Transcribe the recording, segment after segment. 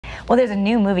Well, there's a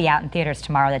new movie out in theaters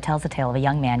tomorrow that tells the tale of a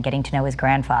young man getting to know his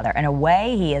grandfather in a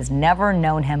way he has never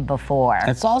known him before.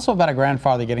 It's also about a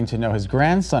grandfather getting to know his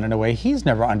grandson in a way he's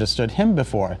never understood him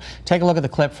before. Take a look at the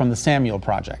clip from the Samuel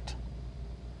Project.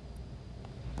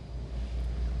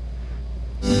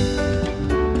 We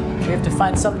have to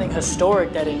find something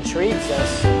historic that intrigues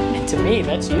us. And to me,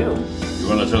 that's you. You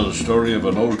want to tell the story of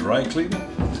an old dry cleaner?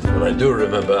 When I do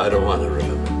remember, I don't want to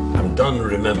remember. I'm done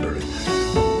remembering.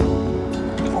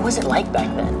 What was it like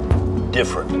back then?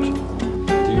 Different.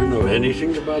 Do you know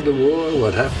anything about the war?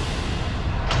 What happened?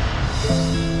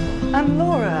 I'm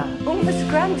Laura, Uma's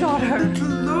granddaughter.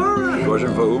 If it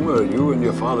wasn't for Uma, you and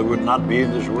your father would not be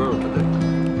in this world today.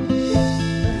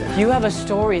 You have a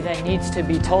story that needs to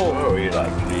be told. Oh, Eli,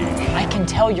 please. I can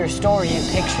tell your story in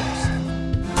pictures.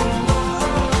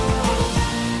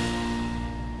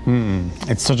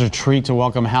 It's such a treat to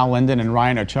welcome Hal Linden and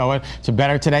Ryan Ochoa to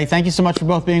Better Today. Thank you so much for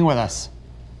both being with us.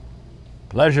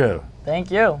 Pleasure. Thank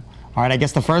you. All right, I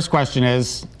guess the first question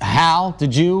is, Hal,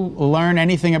 did you learn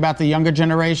anything about the younger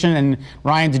generation? And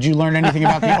Ryan, did you learn anything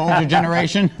about the older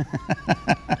generation?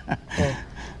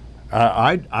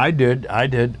 I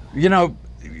did. You know,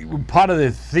 part of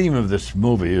the theme of this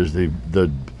movie is the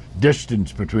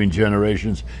distance between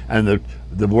generations and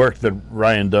the work that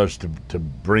Ryan does to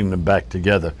bring them back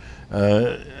together.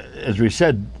 As we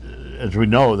said, as we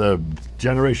know, the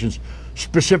generations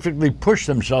specifically push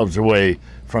themselves away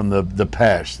from the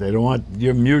past. They don't want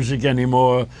your music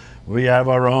anymore. We have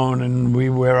our own, and we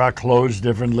wear our clothes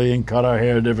differently and cut our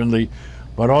hair differently.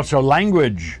 But also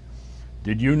language.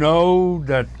 Did you know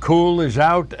that cool is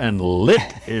out and lit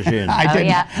is in? Oh,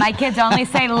 yeah. My kids only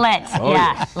say lit. Oh,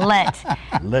 yeah, yes.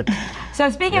 lit. Lit. So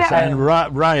speaking Yes, of... and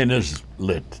Ryan is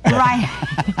lit.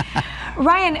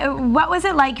 Ryan, what was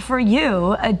it like for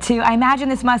you to, I imagine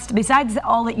this must, besides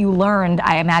all that you learned,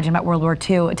 I imagine, about World War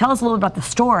II, tell us a little about the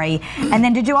story. And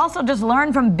then did you also just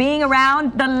learn from being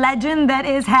around the legend that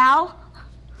is Hal?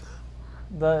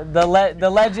 The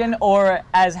legend, or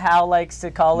as Hal likes to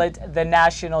call it, the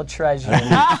national treasure,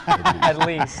 at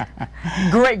least.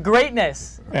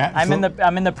 Greatness. Yeah, I'm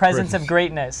in the presence of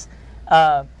greatness.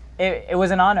 It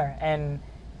was an honor, and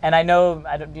I know,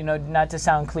 not to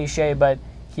sound cliche, but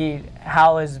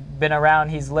Hal has been around.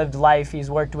 He's lived life.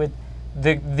 He's worked with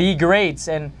the greats,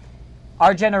 and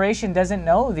our generation doesn't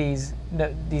know these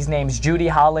names. Judy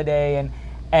Holliday,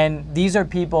 and these are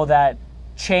people that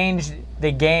changed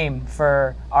the game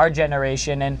for our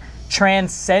generation and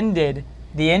transcended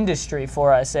the industry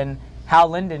for us, and Hal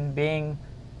Linden being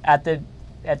at the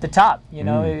top,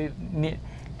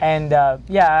 and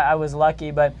yeah, I was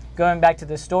lucky. But going back to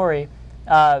the story,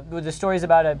 the story is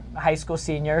about a high school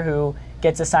senior who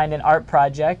gets assigned an art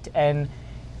project and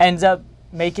ends up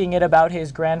making it about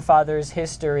his grandfather's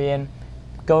history, and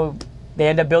they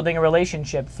end up building a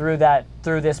relationship through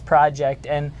this project.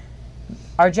 And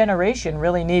our generation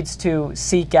really needs to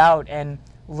seek out and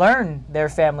learn their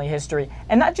family history,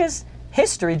 and not just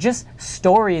history, just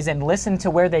stories, and listen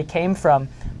to where they came from.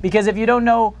 Because if you don't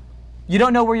know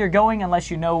where you're going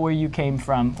unless you know where you came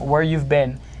from, or where you've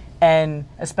been. And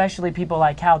especially people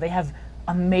like Hal, they have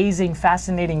amazing,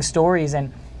 fascinating stories.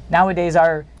 And nowadays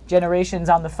our generation's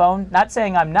on the phone. Not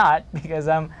saying I'm not, because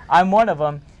I'm one of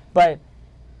them, but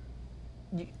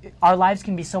our lives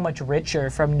can be so much richer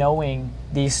from knowing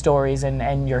these stories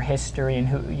and your history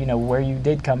and where you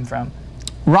did come from.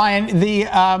 Ryan,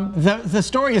 the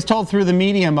story is told through the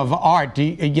medium of art.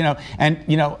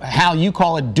 Hal, you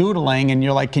call it doodling, and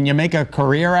you're like, can you make a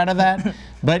career out of that?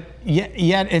 But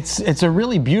yet it's a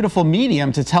really beautiful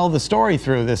medium to tell the story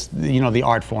through this, the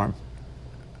art form.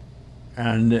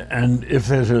 And if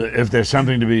there's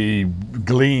something to be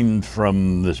gleaned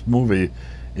from this movie,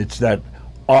 it's that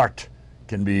art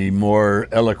can be more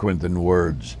eloquent than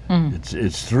words.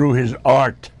 It's through his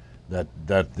art that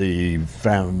the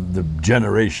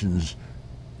generations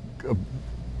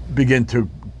begin to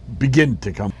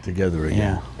come together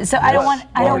again. Yeah. So I don't want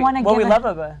to. What we love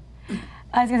about.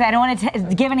 I was going to say, I don't want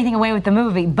to give anything away with the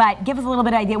movie, but give us a little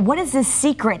bit of idea. What is this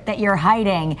secret that you're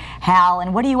hiding, Hal,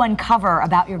 and what do you uncover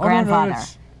about your grandfather?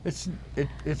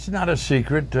 It's not a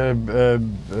secret.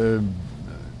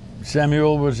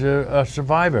 Samuel was a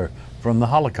survivor from the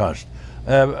Holocaust.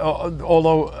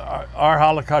 Although our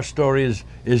Holocaust story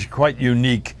is quite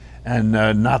unique and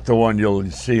not the one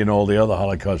you'll see in all the other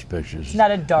Holocaust pictures. It's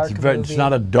not a dark movie. It's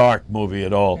not a dark movie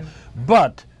at all.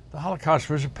 But the Holocaust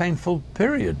was a painful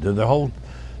period. The whole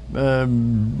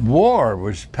war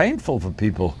was painful for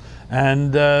people.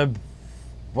 And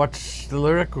what's the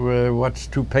lyric? What's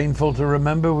too painful to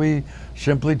remember, we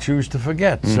simply choose to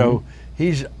forget. So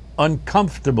he's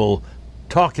uncomfortable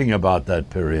talking about that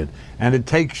period, and it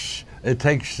takes it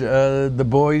takes the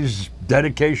boy's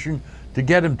dedication to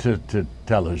get him to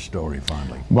tell his story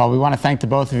finally. Well, we want to thank the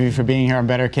both of you for being here on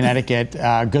Better Connecticut.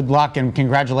 Good luck and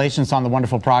congratulations on the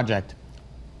wonderful project.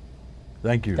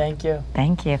 Thank you. Thank you.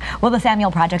 Thank you. Well, the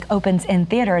Samuel Project opens in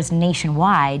theaters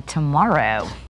nationwide tomorrow.